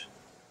around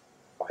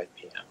 5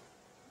 p.m.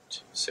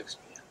 to 6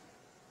 p.m.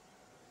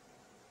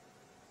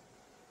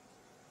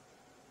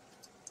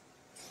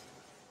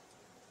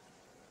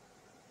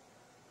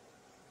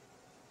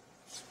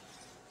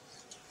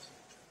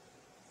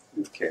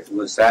 Okay.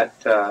 Was that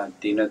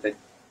Dina that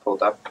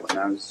pulled up when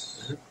I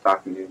was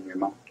talking to you and your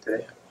mom Yeah,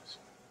 today? it was.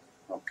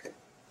 Okay.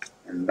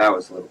 And that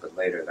was a little bit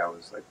later. That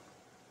was like...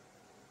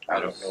 I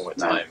don't know what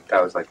time.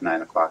 That was like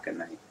 9 o'clock at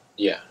night.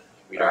 Yeah,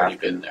 we'd Or already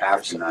after, been there.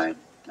 after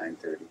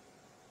 9:30.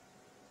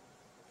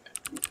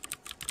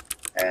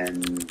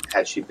 And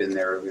had she been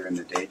there earlier in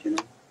the day, do you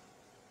know?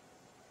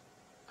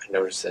 I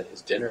noticed that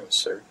his dinner was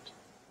served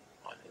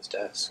on his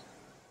desk,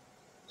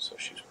 so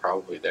she was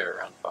probably there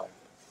around 5.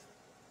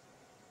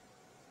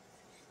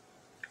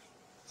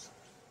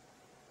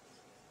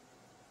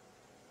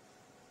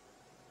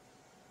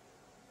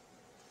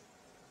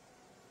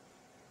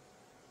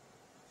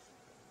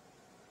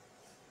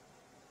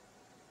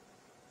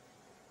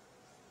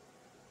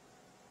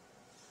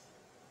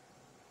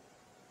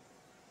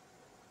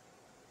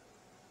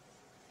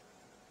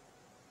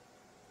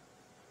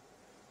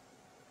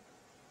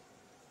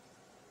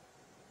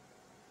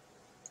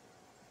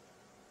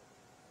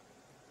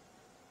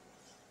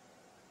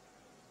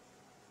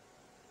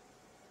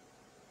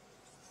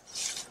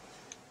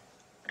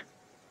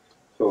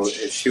 So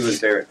if she was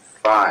there at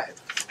 5,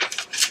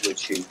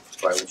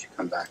 why would she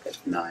come back at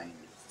 9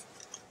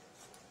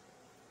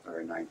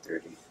 or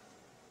 9:30?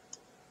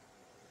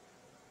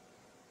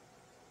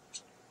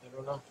 I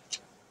don't know.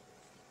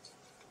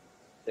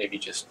 Maybe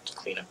just to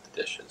clean up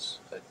the dishes,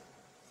 but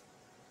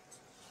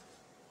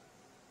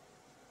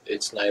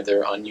it's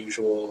neither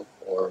unusual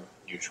or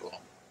usual.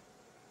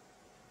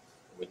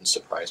 It wouldn't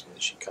surprise me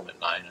that she'd come at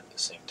 9 at the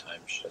same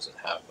time. She doesn't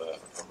have a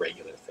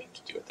regular thing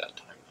to do at that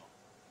time, though.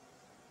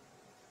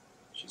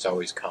 She's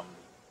always come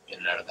in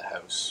and out of the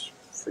house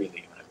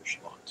freely whenever she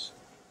wants.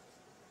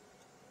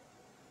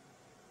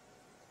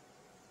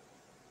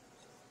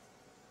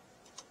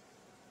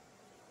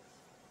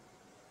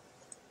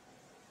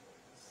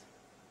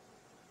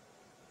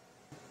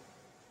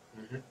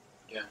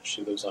 Yeah,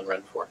 she lives on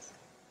Renforth,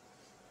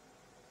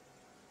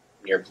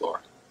 near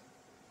Bloor.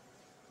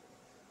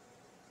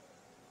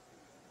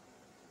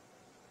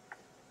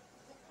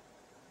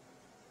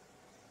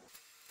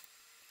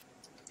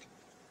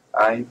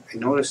 I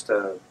noticed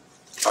a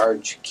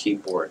large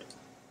keyboard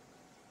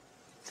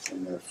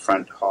in the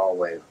front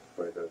hallway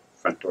where the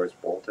front door is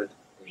bolted.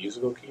 A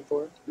musical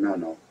keyboard?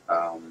 No.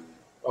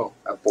 Oh.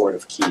 A board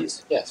of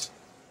keys. Yes.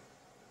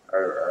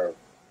 Are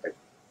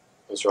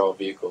Those are all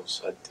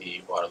vehicles at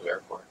the Waterloo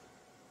Airport.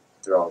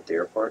 they're all at the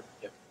airport?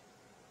 Yep.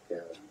 Yeah,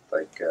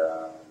 like,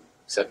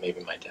 Except maybe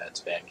my dad's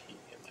van key.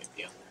 It might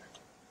be on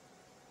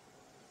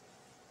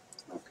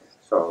there. okay.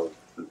 So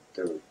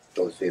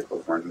those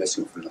vehicles weren't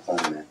missing from the home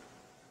then?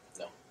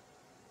 No.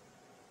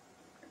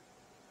 Okay.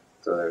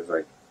 So there's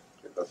like,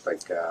 it looked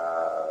like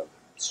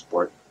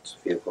sports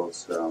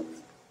vehicles.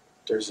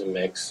 There's a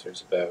mix.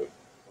 There's we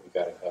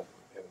have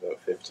about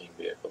 15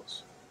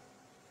 vehicles.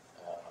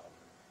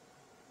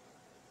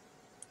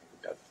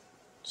 We've got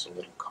some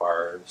little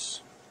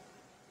cars,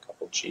 a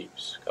couple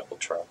Jeeps, a couple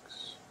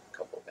trucks, a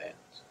couple vans.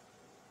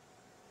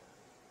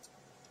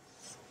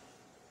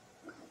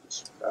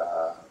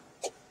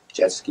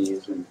 Jet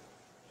skis and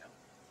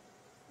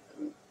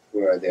Yeah.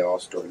 where are they all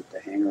stored at the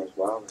hangar as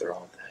well? They're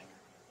all at the hangar.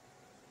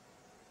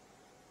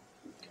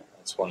 Yeah,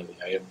 that's one of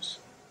the items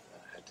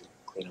I had to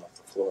clean off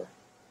the floor.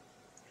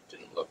 It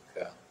didn't look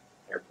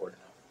airport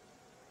enough.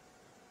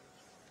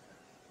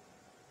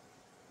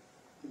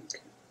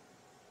 Okay.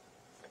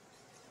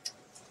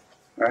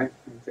 All right.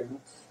 Anything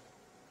else?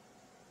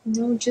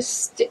 No,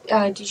 just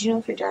did you know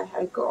if your dad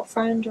had a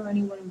girlfriend or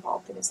anyone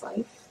involved in his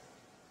life?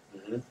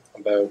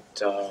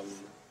 About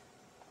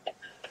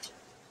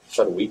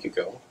a week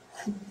ago,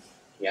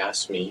 he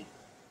asked me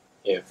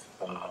if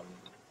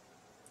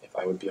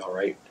I would be all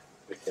right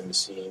with him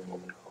seeing a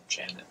woman called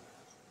Janet.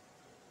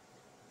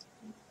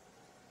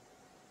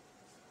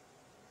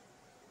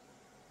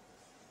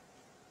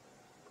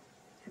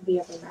 Have you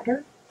ever met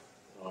her?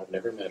 No, I've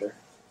never met her.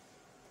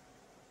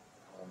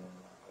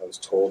 I was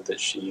told that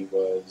she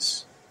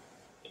was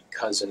a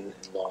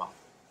cousin-in-law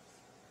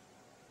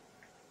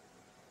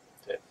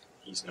that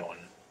he's known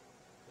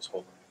his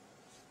whole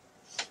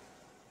life.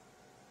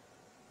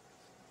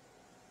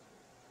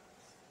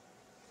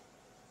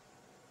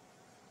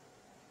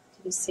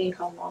 Did he say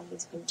how long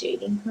he's been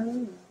dating her?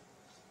 Or?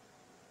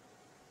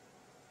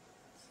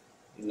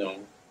 No,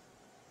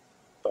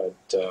 but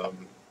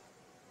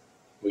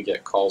we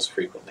get calls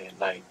frequently at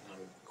night, and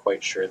I'm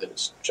quite sure that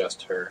it's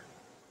just her.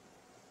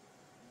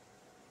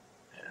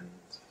 And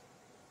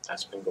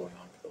That's been going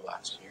on for the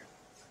last year.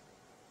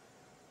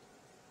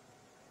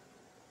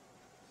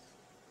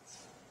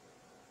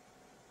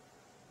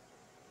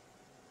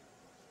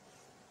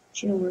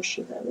 Do you know where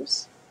she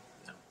lives?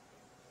 No.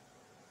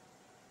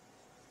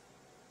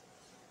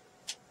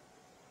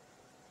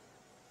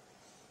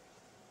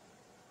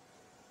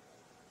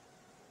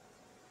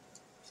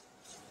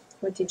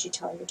 What did you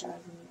tell your dad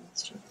when he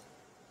asked you?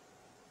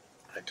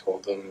 I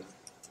told him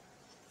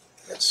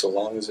that so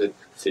long as it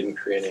didn't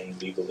create any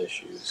legal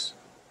issues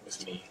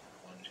with me,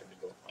 I wanted him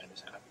to go find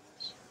his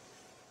happiness.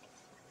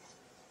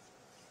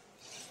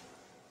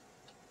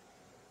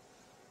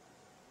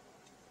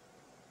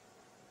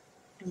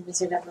 And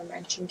was it ever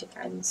mentioned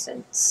again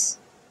since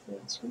he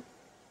asked you?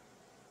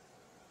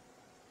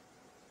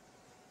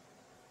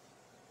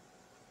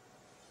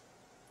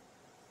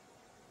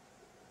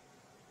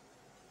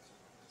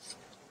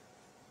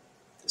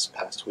 This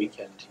past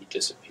weekend, he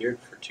disappeared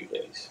for 2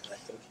 days, and I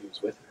think he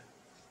was with her.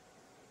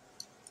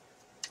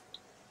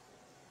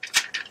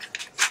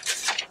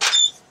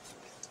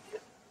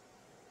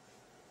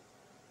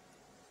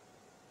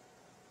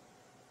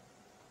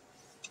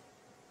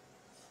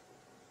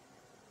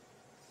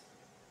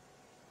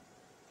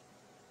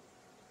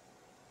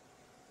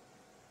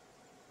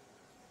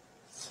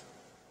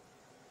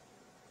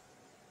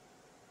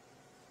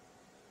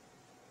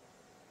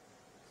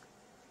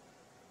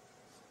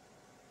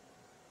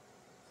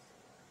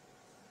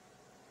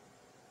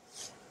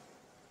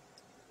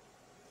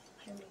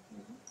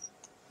 Anything else?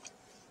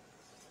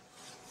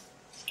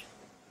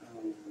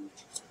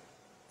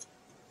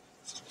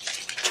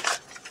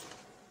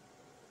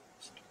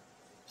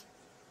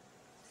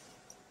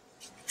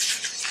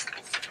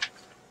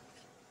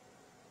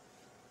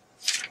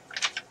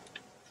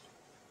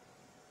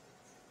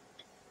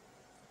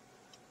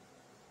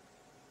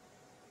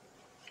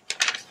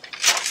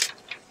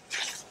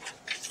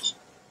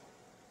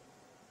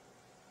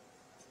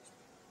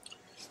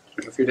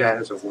 If your dad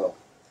has a will,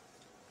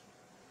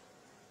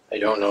 I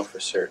don't know for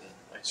certain.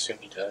 I assume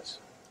he does.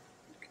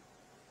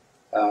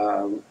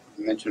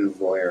 you mentioned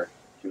lawyer.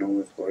 Do you know who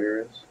his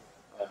lawyer is?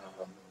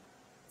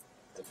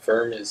 The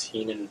firm is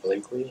Heenan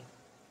Blakely,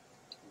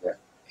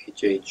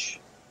 H.H.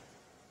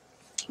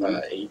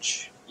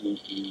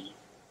 H-E-E-N-A-N,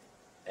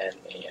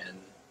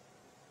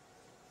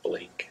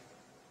 Blake,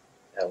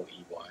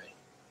 L-E-Y. I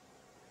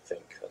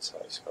think that's how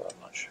I spell it,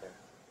 I'm not sure.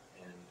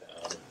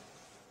 And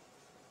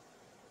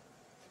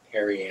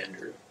Harry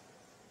Andrew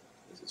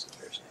is his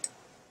lawyer's name.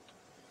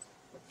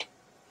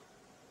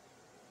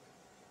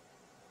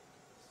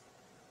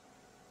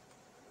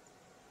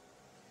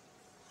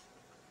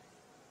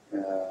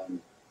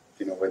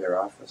 Do you know where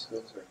their office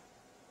is?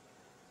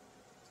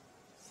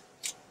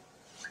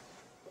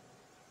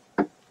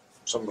 Or?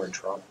 Somewhere in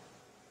Toronto.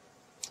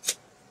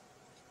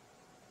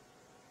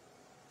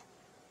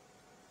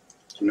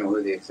 Do you know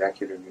who the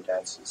executor of your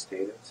dad's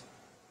estate is?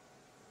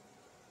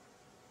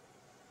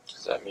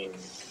 Does that mean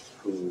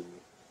who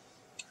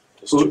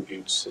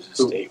distributes his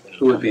estate when he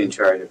Who would be dies? in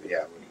charge of it?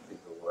 Yeah, would it be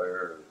the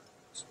lawyer or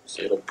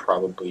It'll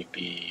probably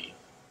be,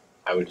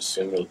 I would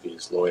assume it'll be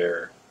his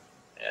lawyer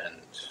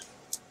and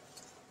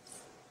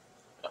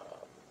I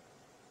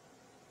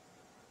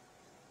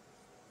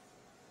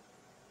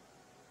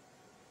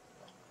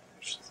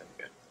actually think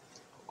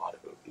a lot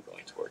of it would be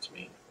going towards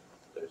me.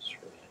 Not that there's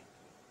really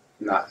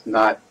anything.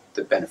 not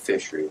the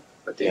beneficiary,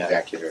 but the Yeah.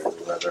 executor,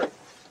 whoever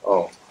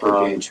Oh,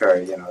 would be in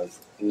charge.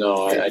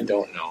 no, I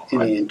don't know. In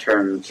the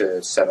interim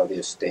to settle the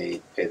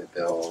estate, pay the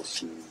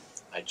bills. And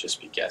I'd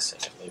just be guessing.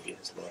 Maybe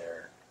his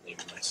lawyer,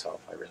 maybe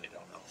myself. I really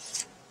don't know.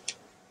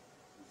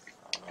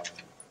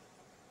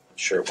 I'm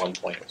sure at one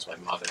point it was my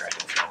mother. I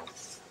don't know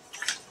if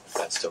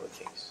that's still the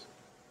case.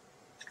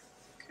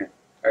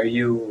 Are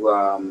you?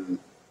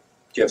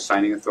 Do you have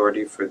signing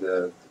authority for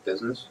the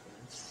business?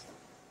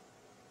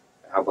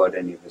 How about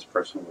any of his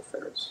personal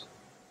affairs?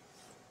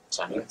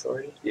 Signing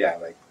authority? Yeah,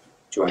 like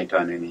joint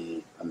on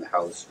the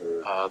house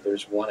or.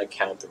 There's one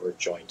account that we're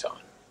joint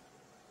on.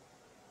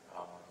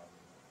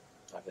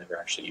 I've never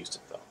actually used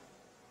it though.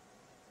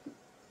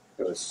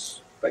 It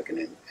was like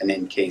an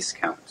in case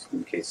count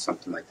in case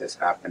something like this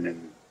happened,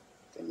 and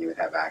then you would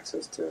have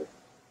access to.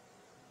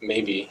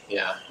 Maybe,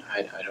 yeah.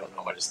 I don't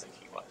know what his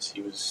thinking was.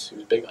 He was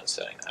big on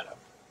setting that up.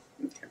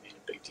 Okay. He made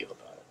a big deal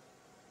about it.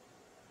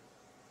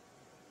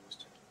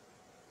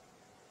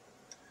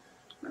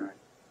 All right.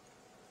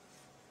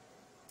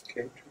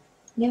 Okay.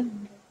 Yeah.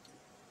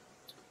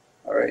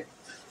 All right.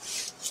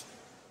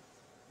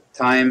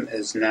 Time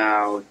is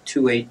now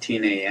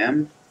 2:18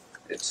 a.m.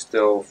 It's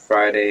still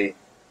Friday,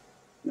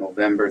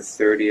 November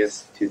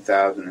 30th,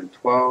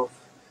 2012,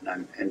 and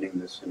I'm ending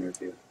this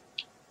interview.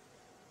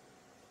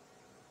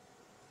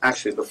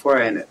 Actually, before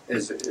I end it,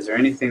 is there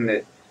anything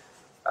that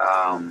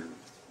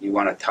you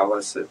want to tell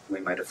us that we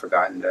might have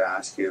forgotten to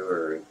ask you,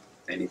 or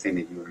anything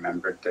that you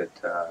remembered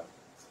that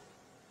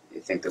you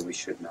think that we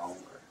should know?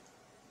 Or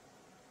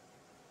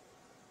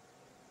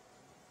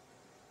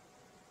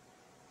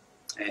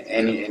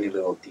any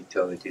little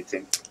detail that you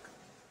think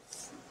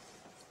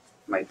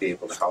might be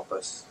able to help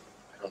us?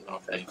 I don't know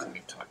if anything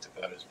we've talked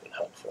about has been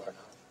helpful or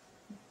not.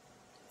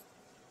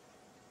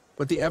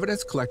 With the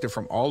evidence collected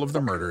from all of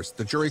the murders,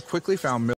 the jury quickly found